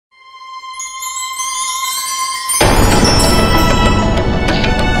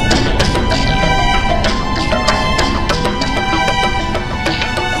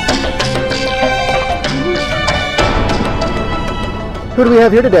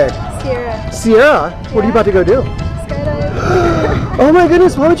have here today? Sierra. Sierra? Yeah. What are you about to go do? Skydive. Oh my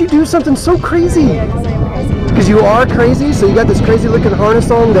goodness, why would you do something so crazy? Yeah, because I'm crazy. Because you are crazy? So you got this crazy looking harness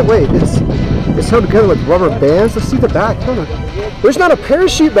on that, wait, it's held together with rubber bands? Let's see the back. There's not a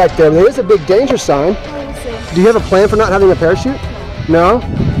parachute back there, but there is a big danger sign. Do you have a plan for not having a parachute? No?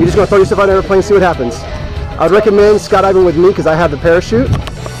 You're just going to throw yourself out of an airplane and see what happens? I would recommend skydiving with me because I have the parachute.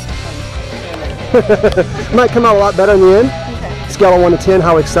 Might come out a lot better in the end. Okay. Scale of 1 to 10,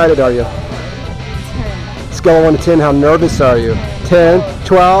 how excited are you? 10. Scale of 1 to 10, how nervous are you? 10,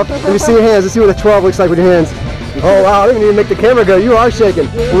 12. Let me see your hands. Let's see what a 12 looks like with your hands. Oh wow, I didn't even make the camera go. You are shaking.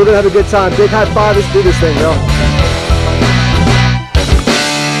 We're going to have a good time. Big high five. Let's do this thing, girl.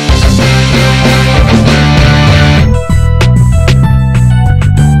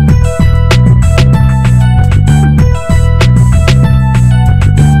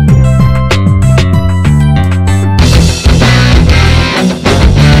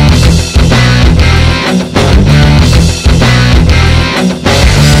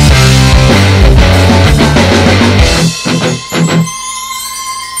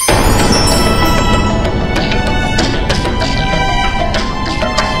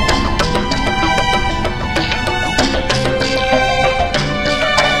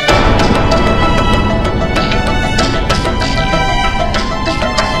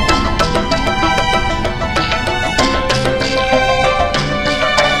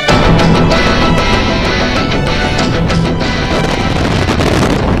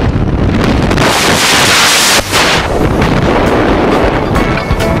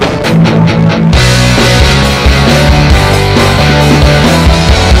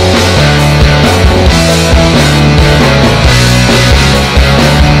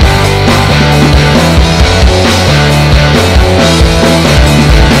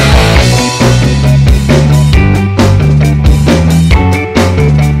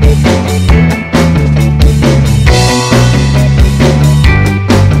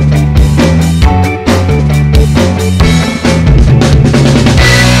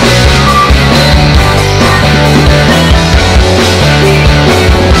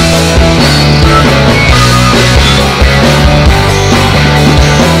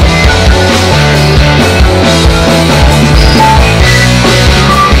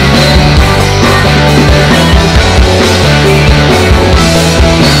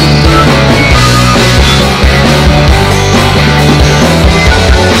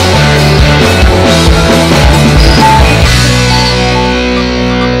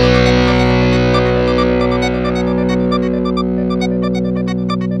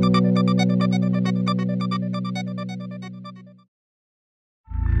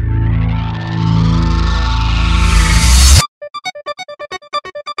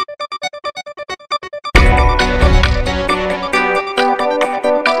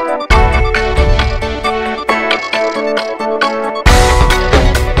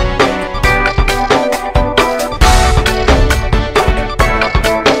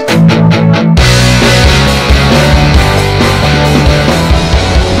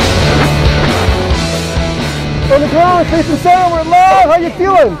 Facing Sarah, we're live. How you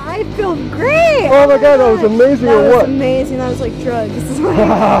feeling? I feel great. Oh my God, that was amazing. That was what? amazing. That was like drugs.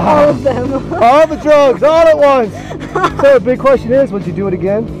 All of them. All the drugs, all at once. So the big question is, would you do it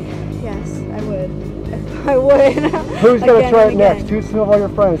again? Yes, I would. I would. Who's going to try it next? Who's all your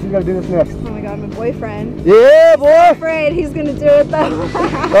friends? Who's going to do this next? Oh my God, my boyfriend. Yeah, boy. I'm afraid he's going to do it though.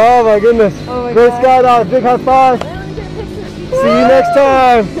 Oh my goodness. Oh my Great God. skydive. Big high five. See you next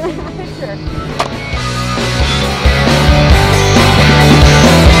time. Picture.